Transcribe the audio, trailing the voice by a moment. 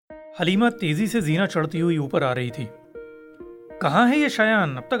حلیمہ تیزی سے زینہ چڑھتی ہوئی اوپر آ رہی تھی۔ کہاں ہے یہ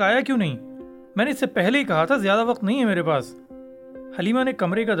شایان؟ اب تک آیا کیوں نہیں؟ میں نے اس سے پہلے ہی کہا تھا زیادہ وقت نہیں ہے میرے پاس۔ حلیمہ نے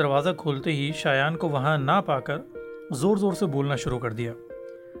کمرے کا دروازہ کھولتے ہی شایان کو وہاں نہ پا کر زور زور سے بولنا شروع کر دیا۔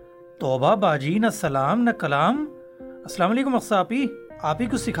 توبہ باجی، نہ سلام نہ کلام۔ السلام علیکم اقصیٰ آپی، آپ ہی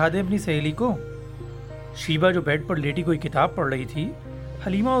کچھ سکھا دیں اپنی سہیلی کو۔ شیبہ جو بیڈ پر لیٹی کوئی کتاب پڑھ رہی تھی،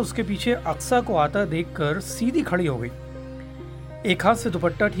 حلیمہ اس کے پیچھے اقصیٰ کو آتا دیکھ کر سیدھی کھڑی ہو گئی۔ ایک ہاتھ سے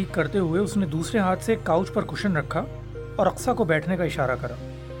دوپٹہ ٹھیک کرتے ہوئے اس نے دوسرے ہاتھ سے کاؤچ پر کشن رکھا اور اقصیٰ کو بیٹھنے کا اشارہ کرا۔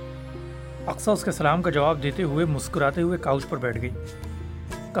 اقصیٰ اس کے سلام کا جواب دیتے ہوئے مسکراتے ہوئے کاؤچ پر بیٹھ گئی۔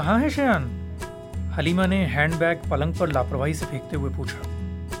 کہاں ہے شایان؟ حلیمہ نے ہینڈ بیگ پلنگ پر لاپرواہی سے پھینکتے ہوئے پوچھا۔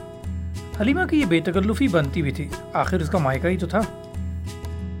 حلیمہ کی یہ بے تکلفی بنتی بھی تھی، آخر اس کا مائکہ ہی تو تھا۔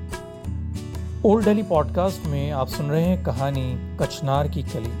 اولڈ ڈیلی پوڈ کاسٹ میں آپ سن رہے ہیں کہانی کچنار کی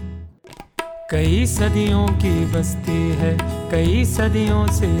کلی۔ کئی صدیوں کی بستی ہے، کئی صدیوں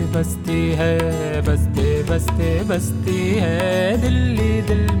سے بستی ہے، بستے بستے بستی ہے، دلی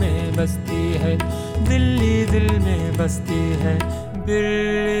دل میں بستی ہے، دلی دل میں بستی ہے،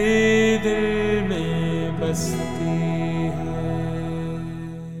 دلی دل میں بستی ہے۔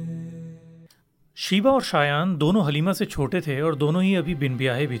 شیبہ اور شایان دونوں حلیمہ سے چھوٹے تھے اور دونوں ہی ابھی بن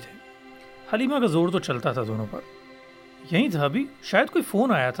بیاہے بھی تھے۔ حلیمہ کا زور تو چلتا تھا دونوں پر۔ یہیں تھا ابھی، شاید کوئی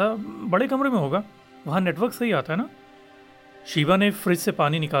فون آیا تھا، بڑے کمرے میں ہوگا، وہاں نیٹ ورک صحیح آتا ہے نا۔ شیبہ نے فریج سے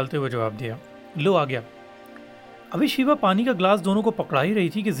پانی نکالتے ہوئے جواب دیا، لو آ گیا۔ ابھی شیبہ پانی کا گلاس دونوں کو پکڑا ہی رہی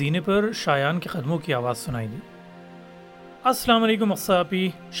تھی کہ زینے پر شایان کے قدموں کی آواز سنائی دی۔ السلام علیکم اقصیٰ آپی۔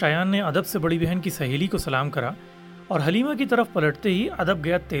 شایان نے ادب سے بڑی بہن کی سہیلی کو سلام کرا اور حلیمہ کی طرف پلٹتے ہی ادب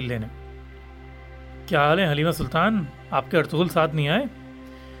گیا تیل لینے۔ کیا حال ہے حلیمہ سلطان، آپ کے ارطغرل ساتھ نہیں آئے؟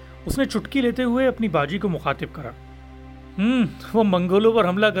 اس نے چٹکی لیتے ہوئے اپنی باجی کو مخاطب کرا۔ وہ منگولوں پر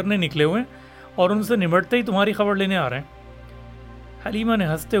حملہ کرنے نکلے ہوئے اور ان سے نمٹتے ہی تمہاری خبر لینے آ رہے ہیں۔ حلیمہ نے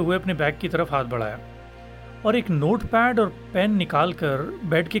ہنستے ہوئے اپنے بیگ کی طرف ہاتھ بڑھایا اور ایک نوٹ پیڈ اور پین نکال کر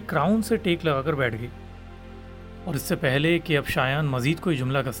بیڈ کے کراؤن سے ٹیک لگا کر بیٹھ گئی، اور اس سے پہلے کہ اب شایان مزید کوئی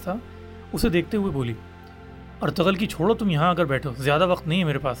جملہ کستا، اسے دیکھتے ہوئے بولی، ارطغرل کی چھوڑو، تم یہاں آ کر بیٹھو، زیادہ وقت نہیں ہے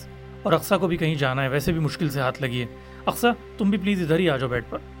میرے پاس، اور اقصیٰ کو بھی کہیں جانا ہے، ویسے بھی مشکل سے ہاتھ لگی ہے۔ اقصیٰ تم بھی پلیز ادھر ہی آ جاؤ بیڈ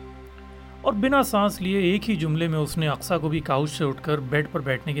پر۔ اور بنا سانس لیے ایک ہی جملے میں اس نے اقصیٰ کو بھی کاؤچ سے اٹھ کر بیڈ پر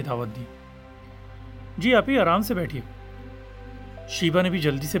بیٹھنے کی دعوت دی۔ جی آپ ہی آرام سے بیٹھیے۔ شیبہ نے بھی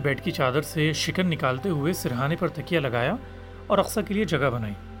جلدی سے بیڈ کی چادر سے شکن نکالتے ہوئے سرہانے پر تکیہ لگایا اور اقصیٰ کے لیے جگہ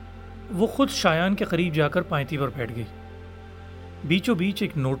بنائی۔ وہ خود شایان کے قریب جا کر پائنتی پر بیٹھ گئی۔ بیچوں بیچ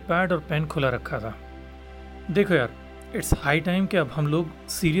ایک نوٹ پیڈ اور پین کھلا رکھا تھا۔ دیکھو یار، اٹس ہائی ٹائم کہ اب ہم لوگ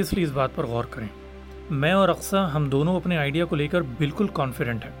سیریسلی اس بات پر غور کریں۔ میں اور اقصیٰ ہم دونوں اپنے آئیڈیا کو لے کر بالکل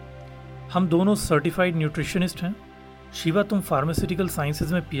کانفیڈنٹ ہیں۔ ہم دونوں سرٹیفائیڈ نیوٹریشنسٹ ہیں۔ شیبہ تم فارماسیوٹیکل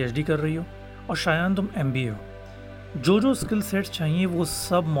سائنسز میں پی ایچ ڈی کر رہی ہو اور شایان تم ایم بی اے ہو۔ جو اسکل سیٹس چاہیے وہ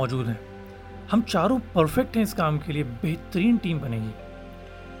سب موجود ہیں۔ ہم چاروں پرفیکٹ ہیں اس کام کے لیے، بہترین ٹیم بنے گی۔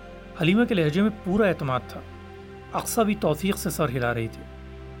 حلیمہ کے لہجے میں پورا اعتماد تھا۔ اقصیٰ بھی توثیق سے سر ہلا رہی تھی۔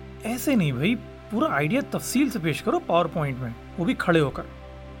 ایسے نہیں بھائی، پورا آئیڈیا تفصیل سے پیش کرو پاور پوائنٹ میں، وہ بھی کھڑے ہو کر۔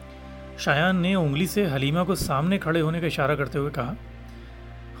 شایان نے انگلی سے حلیمہ کو سامنے کھڑے ہونے کا اشارہ کرتے ہوئے کہا۔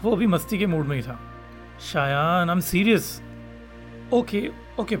 وہ بھی مستی کے موڈ میں ہی تھا۔ شایان آئی ایم سیریس۔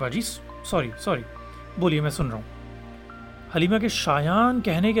 اوکے باجی، سوری، بولیے میں سن رہا ہوں۔ حلیمہ کے شایان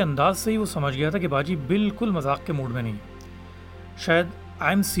کہنے کے انداز سے ہی وہ سمجھ گیا تھا کہ باجی بالکل مذاق کے موڈ میں نہیں، شاید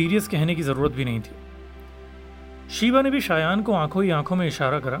آئی ایم سیریس کہنے کی ضرورت بھی نہیں تھی۔ شیبہ نے بھی شایان کو آنکھوں ہی آنکھوں میں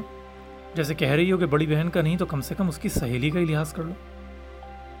اشارہ کرا، جیسے کہہ رہی ہو کہ بڑی بہن کا نہیں تو کم سے کم اس کی سہیلی کا ہی لحاظ کر لو۔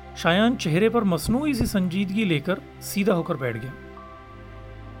 شایان چہرے پر مصنوعی سی سنجیدگی لے کر سیدھا ہو کر بیٹھ گیا۔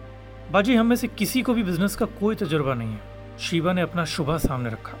 باجی ہم میں سے کسی کو بھی بزنس کا کوئی تجربہ نہیں ہے، شیبہ نے اپنا شبہ سامنے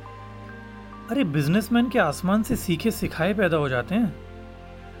رکھا۔ ارے بزنس مین کے آسمان سے سیکھے سکھائے پیدا ہو جاتے ہیں۔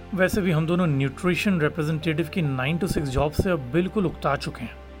 ویسے بھی ہم دونوں نیوٹریشن ریپرزنٹیٹیو کی 9 to 6 جاب سے اب بالکل اکتا چکے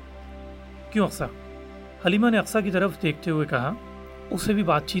ہیں۔ کیوں اقصیٰ؟ حلیمہ نے اقصیٰ کی طرف دیکھتے ہوئے کہا، اسے بھی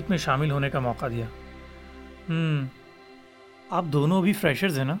بات چیت میں شامل ہونے کا موقع دیا۔ آپ دونوں ابھی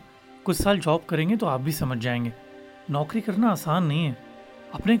فریشرز ہیں نا، کچھ سال جاب کریں گے تو آپ بھی سمجھ جائیں گے، نوکری کرنا آسان نہیں ہے،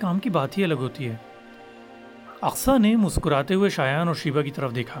 اپنے کام کی بات ہی الگ ہوتی ہے۔ اقصیٰ نے مسکراتے ہوئے شایان اور شیبہ کی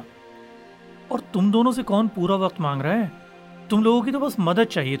طرف دیکھا۔ اور تم دونوں سے کون پورا وقت مانگ رہا ہے؟ تم لوگوں کی تو بس مدد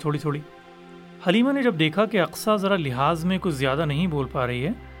چاہیے تھوڑی تھوڑی۔ حلیمہ نے جب دیکھا کہ اقصیٰ ذرا لحاظ میں کچھ زیادہ نہیں بول پا رہی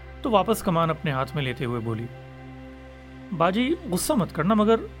ہے تو واپس کمان اپنے ہاتھ میں لیتے ہوئے بولی، باجی غصہ مت کرنا،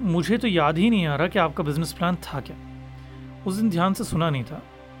 مگر مجھے تو یاد ہی نہیں آ رہا کہ آپ کا بزنس پلان تھا کیا۔ اس دن دھیان سے سنا نہیں تھا،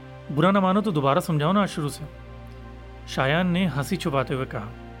 برا نہ مانو تو دوبارہ سمجھاؤ نا آج شروع سے۔ شایان نے ہنسی چھپاتے ہوئے کہا،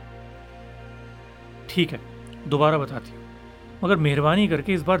 ٹھیک ہے دوبارہ بتاتی ہوں، مگر مہربانی کر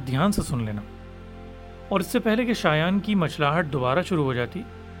کے اس بار دھیان سے سن لینا۔ اور اس سے پہلے کہ شایان کی مچلاہٹ دوبارہ شروع ہو جاتی،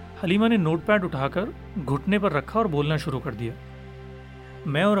 حلیمہ نے نوٹ پیڈ اٹھا کر گھٹنے پر رکھا اور بولنا شروع کر دیا.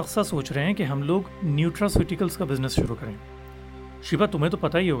 میں اور اقصیٰ سوچ رہے ہیں کہ ہم لوگ نیوٹراسیوٹیکلس کا بزنس شروع کریں. شیبہ تمہیں تو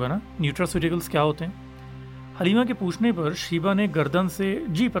پتہ ہی ہوگا نا نیوٹراسیوٹیکلس کیا ہوتے ہیں؟ حلیمہ کے پوچھنے پر شیبہ نے گردن سے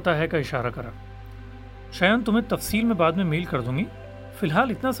جی پتہ ہے کا اشارہ کرا. شایان تمہیں تفصیل میں بعد میں میل کر دوں گی. فی الحال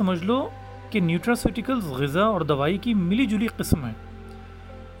اتنا سمجھ لو کہ نیوٹراسیوٹیکلس غذا اور دوائی کی ملی جلی قسم ہے.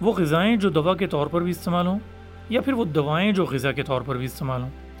 وہ غذائیں جو دوا کے طور پر بھی استعمال ہوں یا پھر وہ دوائیں جو غذا کے طور پر بھی استعمال ہوں.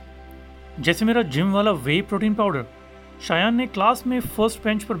 جیسے میرا جم والا وے پروٹین پاؤڈر. شایان نے کلاس میں فرسٹ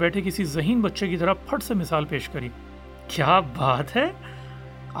بینچ پر بیٹھے کسی ذہین بچے کی طرح پھٹ سے مثال پیش کری. کیا بات ہے!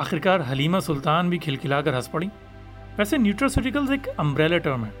 آخرکار حلیمہ سلطان بھی کھلکھلا کر ہنس پڑی. ویسے نیوٹراسیوٹیکلز ایک امبریلا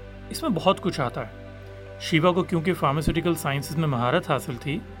ٹرم ہے, اس میں بہت کچھ آتا ہے. شیبہ کو کیونکہ فارماسیوٹیکل سائنسز میں مہارت حاصل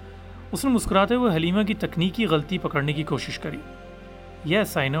تھی, اس نے مسکراتے ہوئے حلیمہ کی تکنیکی غلطی پکڑنے کی کوشش کری.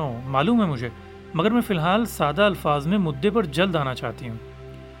 یس آئی نو, معلوم ہے مجھے, مگر میں فی الحال سادہ الفاظ میں مدعے پر جلد آنا چاہتی ہوں.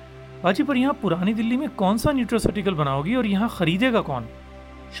 باجی پر یہاں پرانی دلی میں کون سا نیوٹراسیوٹیکل بناؤ گی اور یہاں خریدے گا کون؟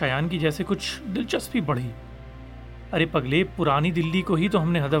 شایان کی جیسے کچھ دلچسپی بڑھی. ارے پگلے, پرانی دلی کو ہی تو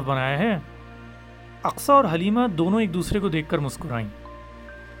ہم نے ہدف بنایا ہے. اقصیٰ اور حلیمہ دونوں ایک دوسرے کو دیکھ کر مسکرائیں.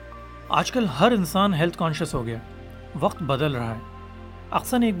 آج کل ہر انسان ہیلتھ کانشیس ہو گیا, وقت بدل رہا ہے.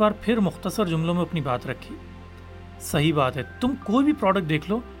 اقصیٰ نے ایک بار پھر مختصر جملوں میں اپنی بات رکھی. صحیح بات ہے, تم کوئی بھی پروڈکٹ دیکھ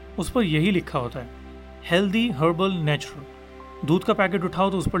لو اس پر یہی لکھا ہوتا ہے ہیلدی, ہربل, نیچرل. دودھ کا پیکٹ اٹھاؤ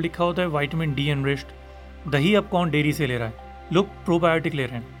تو اس پر لکھا ہوتا ہے وائٹامن ڈی انریچڈ. دہی اب کون ڈیری سے لے رہا ہے, لوگ پرو بایوٹک لے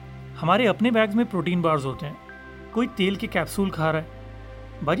رہے ہیں. ہمارے اپنے بیگز میں پروٹین بارز ہوتے ہیں, کوئی تیل کے کیپسول کھا رہا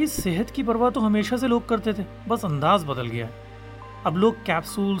ہے. باجی صحت کی پرواہ تو ہمیشہ سے لوگ کرتے تھے, بس انداز بدل گیا ہے. اب لوگ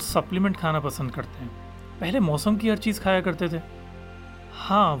کیپسول, سپلیمنٹ کھانا پسند کرتے ہیں. پہلے موسم کی ہر چیز کھایا کرتے تھے.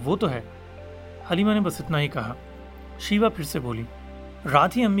 ہاں وہ تو ہے. حلیمہ نے بس اتنا ہی کہا. شیبہ پھر سے بولی.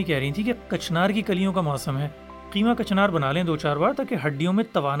 رات ہی امی کہہ رہی تھی کہ کچنار کی کلیوں کا موسم ہے, قیمہ کچنار بنا لیں 2-4 بار تاکہ ہڈیوں میں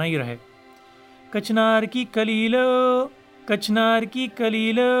توانائی رہے. کچنار کی کلی لو, کچنار کی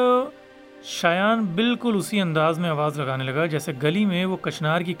کلی لو. شایان بالکل اسی انداز میں آواز لگانے لگا جیسے گلی میں وہ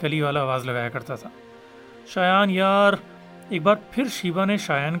کچنار کی کلی والا آواز لگایا کرتا تھا. شایان یار. ایک بار پھر شیبہ نے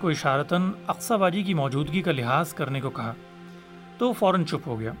شایان کو اشارتاً اقصیٰ باجی کی موجودگی کا لحاظ کرنے کو کہا تو وہ فوراً چپ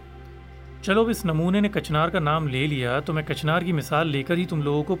ہو گیا. چلو اس نمونے نے کچنار کا نام لے لیا تو میں کچنار کی مثال لے کر ہی تم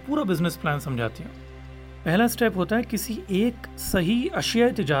لوگوں کو پورا بزنس پلان سمجھاتی ہوں. پہلا سٹیپ ہوتا ہے کسی ایک صحیح اشیاء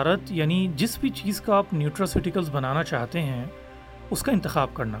تجارت, یعنی جس بھی چیز کا آپ نیوٹراسیوٹیکلز بنانا چاہتے ہیں اس کا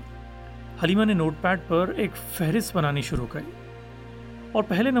انتخاب کرنا. حلیمہ نے نوٹ پیڈ پر ایک فہرست بنانی شروع کری اور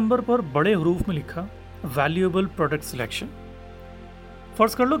پہلے نمبر پر بڑے حروف میں لکھا ویلیویبل پروڈکٹ سلیکشن.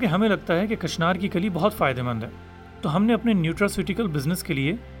 فرض کر لو کہ ہمیں لگتا ہے کہ کچنار کی کلی بہت فائدہ مند ہے, تو ہم نے اپنے نیوٹراسیوٹیکل بزنس کے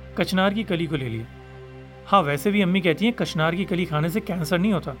لیے کچنار کی کلی کو لے لیا. ہاں ویسے بھی امی کہتی ہیں کچنار کی کلی کھانے سے کینسر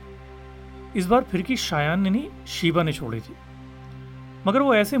نہیں ہوتا. اس بار پھر کی شایان نے نہیں, شیبہ نے چھوڑی تھی, مگر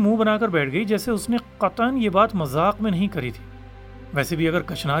وہ ایسے منہ بنا کر بیٹھ گئی جیسے اس نے قطعاً یہ بات مذاق میں نہیں کری تھی. ویسے بھی اگر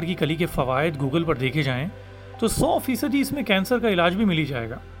کچنار کی کلی کے فوائد گوگل پر دیکھے جائیں تو 100% اس میں کینسر کا علاج بھی مل ہی جائے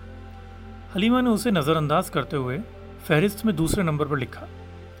گا. حلیمہ نے اسے نظر انداز کرتے ہوئے فہرست میں دوسرے نمبر پر لکھا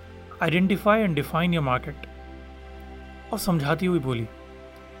identify and define your market, اور سمجھاتی ہوئی بولی.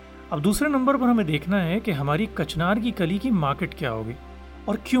 اب دوسرے نمبر پر ہمیں دیکھنا ہے کہ ہماری کچنار کی کلی کی مارکیٹ کیا ہوگی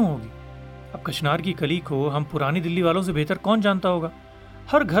اور کیوں ہوگی. اب کچنار کی کلی کو ہم پرانی دلی والوں سے بہتر کون جانتا ہوگا؟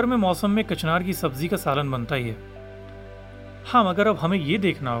 ہر گھر میں موسم میں کچنار کی سبزی کا سالن بنتا ہی ہے. ہاں مگر اب ہمیں یہ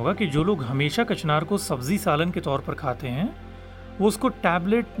دیکھنا ہوگا کہ جو لوگ ہمیشہ کچنار کو سبزی سالن کے طور پر کھاتے ہیں وہ اس کو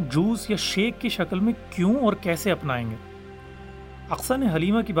ٹیبلٹ, جوس یا شیک کی شکل میں کیوں اور کیسے اپنائیں گے. اقصیٰ نے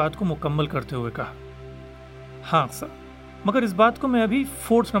حلیمہ کی بات کو مکمل کرتے ہوئے کہا. ہاں اقصیٰ, مگر اس بات کو میں ابھی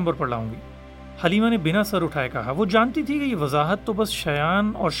 4 نمبر پر لاؤں گی. حلیمہ نے بنا سر اٹھائے کہا. وہ جانتی تھی کہ یہ وضاحت تو بس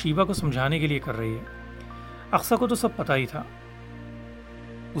شایان اور شیبہ کو سمجھانے کے لیے کر رہی ہے. اقصیٰ کو تو سب پتہ ہی تھا.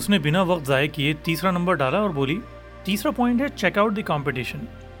 اس نے بنا وقت ضائع کیے تیسرا نمبر ڈالا اور بولی تیسرا پوائنٹ ہے چیک آؤٹ دی کمپٹیشن.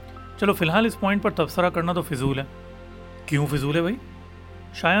 چلو فی الحال اس پوائنٹ پر تبصرہ کرنا تو فضول ہے. کیوں فضول ہے بھائی؟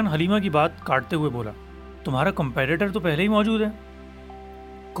 شایان حلیمہ کی بات کاٹتے ہوئے بولا. تمہارا کمپیٹیٹر تو پہلے ہی موجود ہے.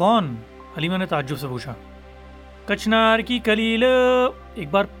 کون؟ حلیمہ نے تعجب سے پوچھا. کچنار کی کلیل. ایک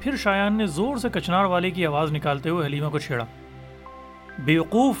بار پھر شایان نے زور سے کچنار والے کی آواز نکالتے ہوئے حلیمہ کو چھیڑا.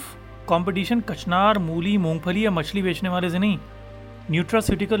 بیوقوف, کمپٹیشن کچنار, مولی, مونگ پھلی یا مچھلی بیچنے والے سے نہیں,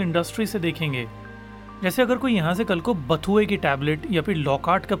 نیوٹراسیوٹیکل انڈسٹری سے دیکھیں گے. جیسے اگر کوئی یہاں سے کل کو بتھوئے کی ٹیبلٹ یا پھر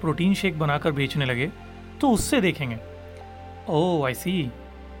لوکارٹ کا پروٹین شیک بنا کر بیچنے لگے تو اس سے دیکھیں گے. اوہ آئی سی.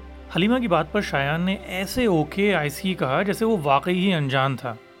 حلیمہ کی بات پر شایان نے ایسے اوکے آئی سی کہا جیسے وہ واقعی ہی انجان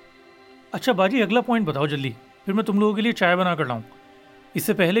تھا. اچھا باجی اگلا پوائنٹ بتاؤ جلدی, پھر میں تم لوگوں کے لیے چائے بنا کر لاؤں. اس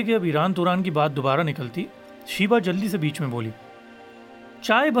سے پہلے کہ اب ایران توران کی بات دوبارہ نکلتی, شیبہ جلدی سے بیچ میں بولی.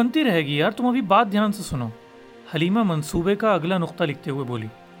 چائے بنتی رہے گی یار, تم ابھی بات دھیان سے سنو. حلیمہ منصوبے کا اگلا نقطہ لکھتے ہوئے بولی.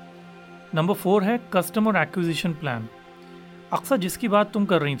 نمبر 4 ہے کسٹمر ایکوزیشن پلان. اقصیٰ جس کی بات تم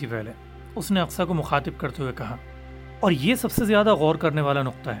کر رہی تھی پہلے، اس نے اقصیٰ کو مخاطب کرتے ہوئے کہا، اور یہ سب سے زیادہ غور کرنے والا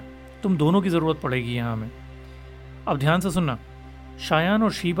نقطہ ہے، تم دونوں کی ضرورت پڑے گی یہاں ہمیں. اب دھیان سے سننا. شایان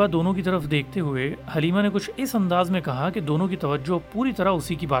اور شیبہ دونوں کی طرف دیکھتے ہوئے حلیمہ نے کچھ اس انداز میں کہا کہ دونوں کی توجہ پوری طرح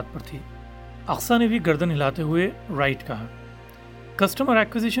اسی کی بات پر تھی. اقصیٰ نے بھی گردن ہلاتے ہوئے رائٹ کہا. کسٹمر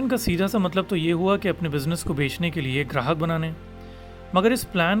ایکوزیشن کا سیدھا سا مطلب تو یہ ہوا کہ اپنے بزنس کو بیچنے کے لیے گراہک بنانے. مگر اس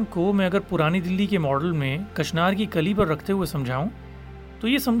پلان کو میں اگر پرانی دلی کے ماڈل میں کشنار کی کلی پر رکھتے ہوئے سمجھاؤں تو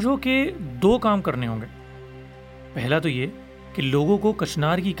یہ سمجھو کہ 2 کام کرنے ہوں گے. پہلا تو یہ کہ لوگوں کو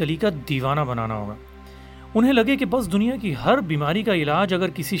کشنار کی کلی کا دیوانہ بنانا ہوگا. انہیں لگے کہ بس دنیا کی ہر بیماری کا علاج اگر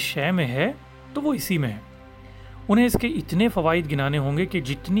کسی شے میں ہے تو وہ اسی میں ہے. انہیں اس کے اتنے فوائد گنانے ہوں گے کہ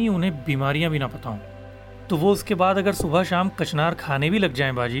جتنی انہیں بیماریاں بھی نہ پتہ ہوں. تو وہ اس کے بعد اگر صبح شام کچنار کھانے بھی لگ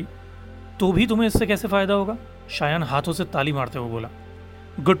جائیں باجی تو بھی تمہیں اس سے کیسے فائدہ ہوگا؟ شایان ہاتھوں سے تالی مارتے ہوئے بولا.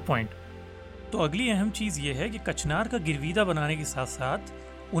 Good point. تو اگلی اہم چیز یہ ہے کہ کچنار کا گرویدہ بنانے کے ساتھ ساتھ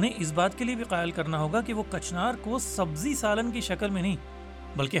انہیں اس بات کے لیے بھی قائل کرنا ہوگا کہ وہ کچنار کو سبزی سالن کی شکل میں نہیں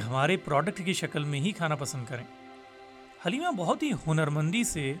بلکہ ہمارے پروڈکٹ کی شکل میں ہی کھانا پسند کریں. حلیمہ بہت ہی ہنرمندی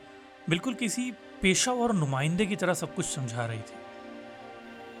سے بالکل کسی پیشہ اور نمائندے کی طرح سب کچھ سمجھا رہی تھی.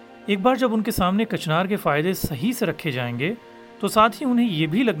 ایک بار جب ان کے سامنے کچنار کے فائدے صحیح سے رکھے جائیں گے تو ساتھ ہی انہیں یہ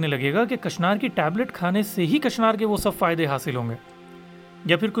بھی لگنے لگے گا کہ کچنار کی ٹیبلٹ کھانے سے ہی کچنار کے وہ سب فائدے حاصل ہوں گے.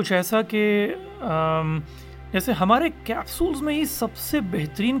 یا پھر کچھ ایسا کہ جیسے ہمارے کیپسولز میں ہی سب سے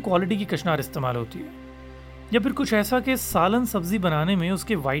بہترین کوالٹی کی کچنار استعمال ہوتی ہے. یا پھر کچھ ایسا کہ سالن سبزی بنانے میں اس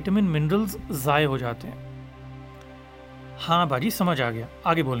کے وائٹامن منرلز ضائع ہو جاتے ہیں. ہاں باجی سمجھ آ گیا،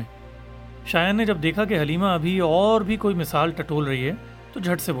 آگے بولیں. شایان نے جب دیکھا کہ حلیمہ ابھی اور بھی کوئی مثال ٹٹول رہی ہے تو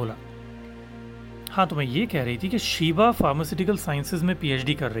جھٹ سے بولا. ہاں تو میں یہ کہہ رہی تھی کہ شیبہ فارماسیوٹیکل سائنسز میں پی ایچ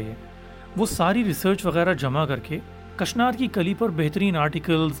ڈی کر رہی ہے. وہ ساری ریسرچ وغیرہ جمع کر کے کشنار کی کلی پر بہترین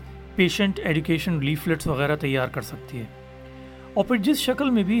آرٹیکلز، پیشنٹ ایڈوکیشن لیفلیٹس وغیرہ تیار کر سکتی ہے. اور پھر جس شکل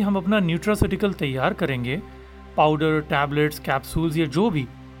میں بھی ہم اپنا نیوٹراسیوٹیکل تیار کریں گے، پاؤڈر، ٹیبلٹس، کیپسولز یا جو بھی،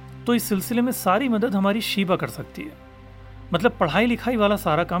 تو اس سلسلے میں ساری مدد ہماری شیبہ کر سکتی ہے. مطلب پڑھائی لکھائی والا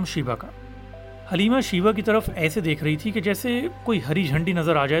سارا کام شیبہ کا. حلیمہ شیبہ کی طرف ایسے دیکھ رہی تھی کہ جیسے کوئی ہری جھنڈی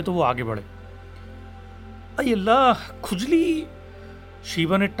نظر آ جائے تو وہ آگے بڑھے. اے اللہ کھجلی!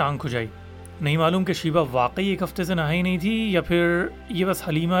 شیبہ نے ٹانگ کھجائی. نہیں معلوم کہ شیبہ واقعی ایک ہفتے سے نہائی نہیں تھی یا پھر یہ بس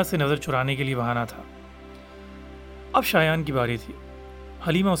حلیمہ سے نظر چرانے کے لیے بہانہ تھا. اب شایان کی باری تھی.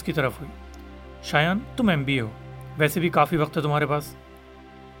 حلیمہ اس کی طرف ہوئی. شایان تم ایم بی اے ہو، ویسے بھی کافی وقت ہے تمہارے پاس.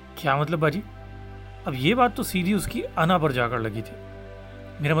 کیا مطلب باجی؟ اب یہ بات تو سیدھی اس کی انا پر جا کر لگی تھی.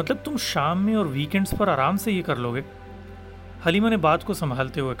 میرا مطلب تم شام میں اور ویکینڈز پر آرام سے یہ کر لو گے. حلیمہ نے بات کو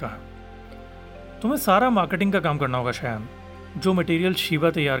سنبھالتے ہوئے کہا. تمہیں سارا مارکیٹنگ کا کام کرنا ہوگا شایان. جو مٹیریل شیبہ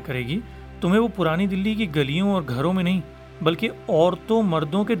تیار کرے گی تمہیں وہ پرانی دلی کی گلیوں اور گھروں میں نہیں بلکہ عورتوں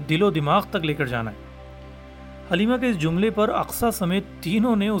مردوں کے دل و دماغ تک لے کر جانا ہے. حلیمہ کے اس جملے پر اقصیٰ سمیت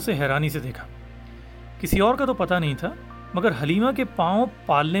تینوں نے اسے حیرانی سے دیکھا. کسی اور کا تو پتہ نہیں تھا مگر حلیمہ کے پاؤں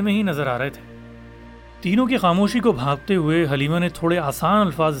پالنے میں ہی نظر آ رہے تھے. تینوں کی خاموشی کو بھانپتے ہوئے حلیمہ نے تھوڑے آسان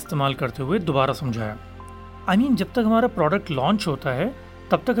الفاظ استعمال کرتے ہوئے دوبارہ سمجھایا. جب تک ہمارا پروڈکٹ لانچ ہوتا ہے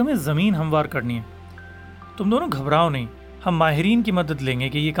تب تک ہمیں زمین ہموار کرنی ہے. تم دونوں گھبراؤ نہیں، ہم ماہرین کی مدد لیں گے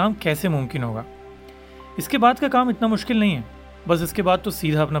کہ یہ کام کیسے ممکن ہوگا. اس کے بعد کا کام اتنا مشکل نہیں ہے، بس اس کے بعد تو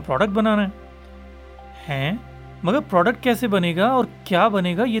سیدھا اپنا پروڈکٹ بنانا ہے. مگر پروڈکٹ کیسے بنے گا اور کیا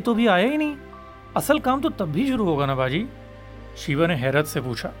بنے گا یہ تو بھی آیا ہی نہیں. اصل کام تو تب بھی شروع ہوگا نا باجی؟ شیبہ نے حیرت سے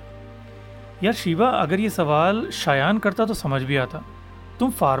پوچھا. یار شیبہ، اگر یہ سوال شایان کرتا تو سمجھ بھی آتا. تم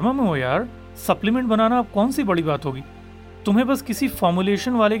فارما میں ہو یار، سپلیمنٹ بنانا اب کون سی بڑی بات ہوگی. تمہیں بس کسی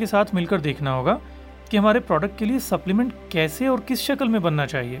فارمولیشن والے کے ساتھ مل کر دیکھنا ہوگا کہ ہمارے پروڈکٹ کے لیے سپلیمنٹ کیسے اور کس شکل میں بننا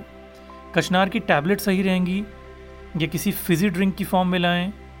چاہیے. کچنار کی ٹیبلٹ صحیح رہیں گی یا کسی فزی ڈرنک کی فارم میں لائیں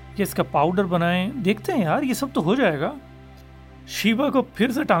یا اس کا پاؤڈر بنائیں، دیکھتے ہیں یار، یہ سب تو ہو جائے گا. شیبہ کو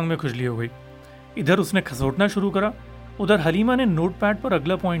پھر سے ٹانگ میں کھجلی ہو گئی. ادھر اس نے کھسوٹنا شروع کرا، ادھر حلیمہ نے نوٹ پیڈ پر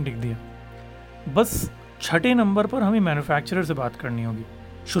اگلا پوائنٹ لکھ دیا. بس 6 نمبر پر ہمیں مینوفیکچرر سے بات کرنی ہوگی.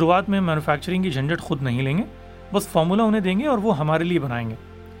 شروعات میں مینوفیکچرنگ کی جھنجٹ خود نہیں لیں گے، بس فارمولا انہیں دیں گے اور وہ ہمارے لیے بنائیں گے.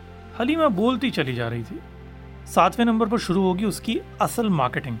 حلیمہ بولتی چلی جا رہی تھی. 7ویں نمبر پر شروع ہوگی اس کی اصل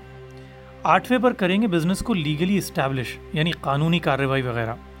مارکیٹنگ. 8ویں پر کریں گے بزنس کو لیگلی اسٹیبلش، یعنی قانونی کارروائی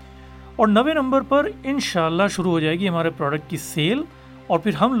وغیرہ. اور 9ویں نمبر پر انشاءاللہ شروع ہو جائے گی ہمارے پروڈکٹ کی سیل. اور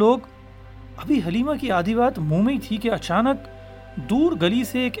پھر ہم لوگ، ابھی حلیمہ کی آدھی بات منہ میں ہی تھی کہ اچانک دور گلی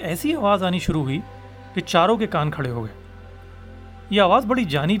سے ایک ایسی آواز آنی شروع ہوئی کہ چاروں کے کان کھڑے ہو گئے. یہ آواز بڑی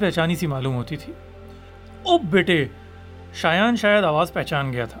جانی پہچانی سی معلوم ہوتی تھی. او بیٹے! شایان شاید آواز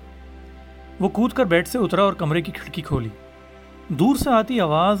پہچان گیا تھا. وہ کود کر بیڈ سے اترا اور کمرے کی کھڑکی کھولی. دور سے آتی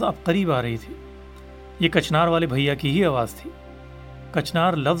آواز اب قریب آ رہی تھی. یہ کچنار والے بھیا کی ہی آواز تھی.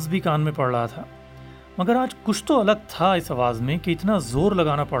 کچنار لفظ بھی کان میں پڑ رہا تھا، مگر آج کچھ تو الگ تھا اس آواز میں کہ اتنا زور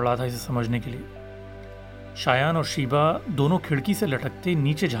لگانا پڑ رہا تھا اسے سمجھنے کے لیے۔ شایان اور شیبہ دونوں کھڑکی سے لٹکتے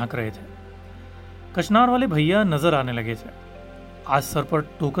نیچے جھانک رہے تھے۔ کچنار والے بھیا نظر آنے لگے تھے۔ آج سر پر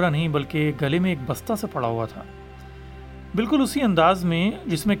ٹوکرا نہیں بلکہ گلے میں ایک بستہ سے پڑا ہوا تھا، بالکل اسی انداز میں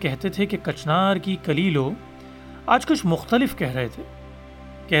جس میں کہتے تھے کہ کچنار کی کلی لو۔ آج کچھ مختلف کہہ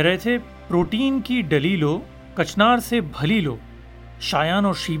رہے تھے پروٹین کی ڈلی لو، کچنار سے بھلی لو۔ شایان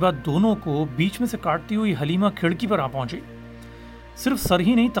اور شیبہ دونوں کو بیچ میں سے کاٹتی ہوئی حلیمہ کھڑکی پر آ پہنچی۔ صرف سر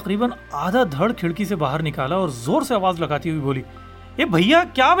ہی نہیں، تقریباً آدھا دھڑ کھڑکی سے باہر نکالا اور زور سے آواز لگاتی ہوئی بولی، اے بھیا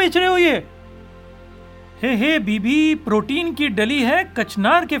کیا بیچ رہے ہو یہ؟ ہے بی بی، پروٹین کی ڈلی ہے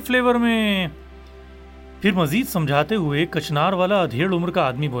کچنار کے فلیور میں۔ پھر مزید سمجھاتے ہوئے کچنار والا ادھیڑ عمر کا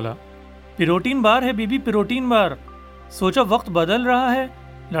آدمی بولا، پروٹین بار ہے بی بی، پروٹین بار۔ سوچا وقت بدل رہا ہے،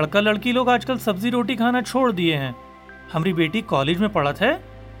 لڑکا لڑکی لوگ آج کل سبزی روٹی کھانا چھوڑ دیے ہیں۔ ہماری بیٹی کالج میں پڑھت ہے،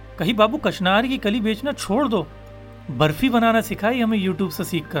 کہیں بابو کچنار کی کلی بیچنا چھوڑ دو۔ برفی بنانا سکھائی ہمیں یوٹیوب سے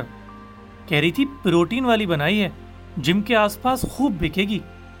سیکھ کر، کہہ رہی تھی پروٹین والی بنائی ہے، جم کے آس پاس خوب بکے گی۔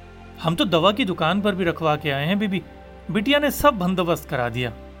 ہم تو دوا کی دکان پر بھی رکھوا کے آئے ہیں بی بی، بٹیا نے سب بندوبست کرا دیا۔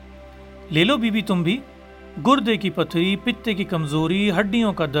 لے لو بی بی تم بھی، گردے کی پتھری، پتے کی کمزوری،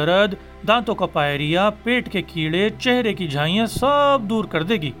 ہڈیوں کا درد، دانتوں کا پائریا، پیٹ کے کیڑے، چہرے کی جھائیاں سب دور کر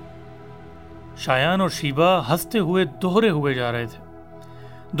دے گی۔ شایان اور شیبہ ہنستے ہوئے دوہرے ہوئے جا رہے تھے۔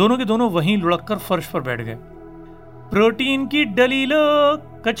 دونوں کے دونوں وہیں لڑک کر فرش پر بیٹھ گئے۔ پروٹین کی ڈلی لو،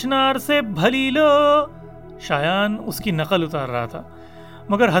 کچنار سے بھلی لو۔ شایان اس کی نقل اتار رہا تھا،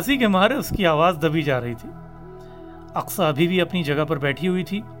 مگر ہنسی کے مارے اس کی آواز دبی جا رہی تھی۔ اقصیٰ ابھی بھی اپنی جگہ پر بیٹھی ہوئی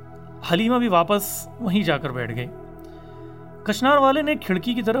تھی، حلیمہ بھی واپس وہیں جا کر بیٹھ گئی۔ کچنار والے نے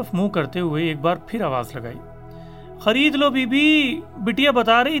کھڑکی کی طرف منہ کرتے ہوئے ایک بار پھر آواز لگائی، خرید لو بی بی، بٹیا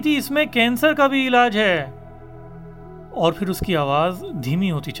بتا رہی تھی اس میں کینسر کا بھی علاج ہے۔ اور پھر اس کی آواز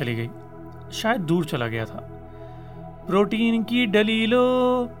دھیمی ہوتی چلی گئی، شاید دور چلا گیا تھا۔ پروٹین کی ڈلی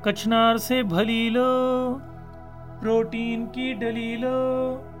لو، کچنار سے بھلی لو، پروٹین کی ڈلی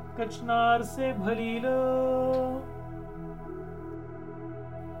لو، کچنار سے بھلی لو۔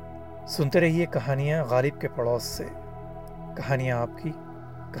 سنتے رہیے کہانیاں غالب کے پڑوس سے، کہانیاں آپ کی،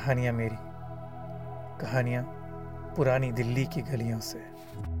 کہانیاں میری، کہانیاں پرانی دلی کی گلیوں سے۔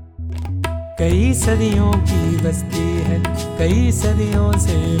 کئی صدیوں کی بستی ہے، کئی صدیوں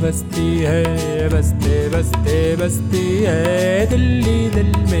سے بستی ہے، بستے بستے بستی ہے، دلی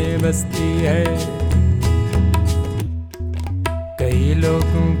دل میں بستی ہے۔ کئی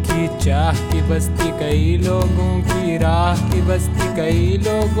لوگوں کی چاہ کی بستی، کئی لوگوں کی راہ کی بستی، کئی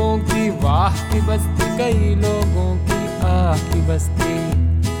لوگوں کی واہ کی بستی، کئی لوگوں کی آہ کی بستی۔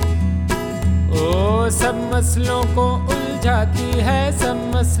 او سب مسئلوں کو الجھاتی ہے، سب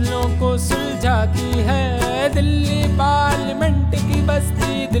مسئلوں کو سلجھاتی ہے، دلی پارلیمنٹ کی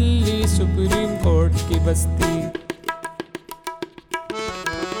بستی، دلی سپریم کورٹ کی بستی۔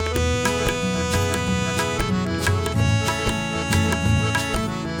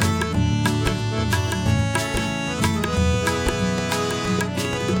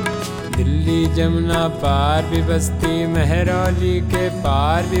 دلی جمنا پار بھی بستی، مہرولی کے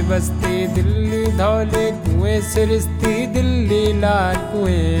پار بھی بستی، دلی دھولے کنویں سے رستی، دلی لال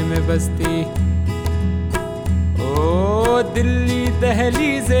کنویں میں بستی۔ او دلی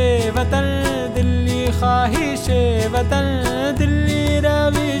دہلیز وطن، دلی خواہش وطن، دلی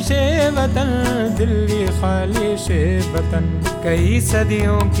روش وطن، دلی خواہش وطن۔ کئی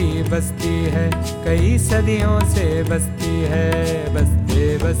صدیوں کی بستی ہے، کئی صدیوں سے بستی ہے،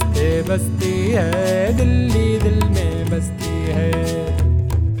 بستے بستے بستی ہے، دلی دل میں بستی ہے۔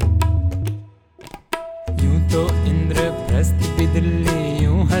 یوں تو اندر پرست بھی دلی،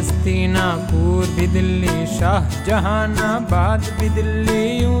 یوں ہستی ناپور بھی دلی، شاہ جہان آباد بھی دلی،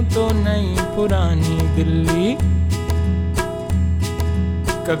 یوں تو نئی پرانی دلی۔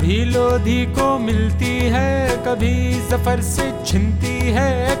 کبھی لودھی کو ملتی ہے، کبھی ظفر سے چھنتی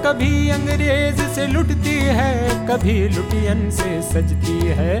ہے، کبھی انگریز سے لٹتی ہے، کبھی لٹین سے سجتی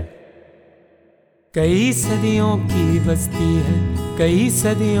ہے۔ کئی صدیوں کی بستی ہے، کئی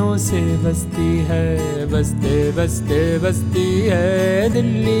صدیوں سے بستی ہے، بستے بستے بستی ہے،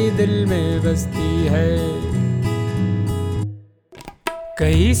 دلی دل میں بستی ہے۔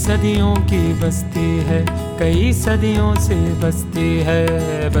 کئی صدیوں کی بستی ہے، کئی صدیوں سے بستی ہے،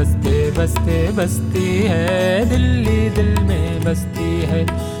 بستے بستے بستی ہے، دلی دل میں بستی ہے،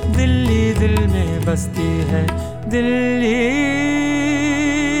 دلی دل میں بستی ہے، دلی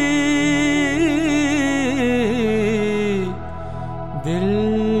دل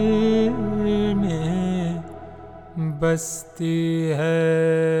میں بستی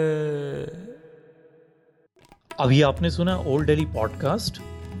ہے۔ ابھی آپ نے سنا اولڈ ڈیلی پوڈ کاسٹ،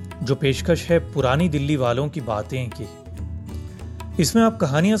 جو پیشکش ہے پرانی دلی والوں کی باتیں کی۔ اس میں آپ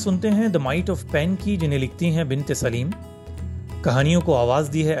کہانیاں سنتے ہیں دا مائٹ آف پین کی، جنہیں لکھتی ہیں بنت سلیم۔ کہانیوں کو آواز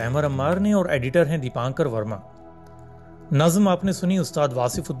دی ہے احمر عمار نے اور ایڈیٹر ہیں دیپانکر ورما۔ نظم آپ نے سنی استاد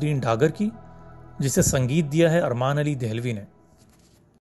واصف الدین ڈھاگر کی، جسے سنگیت دیا ہے ارمان علی دہلوی نے۔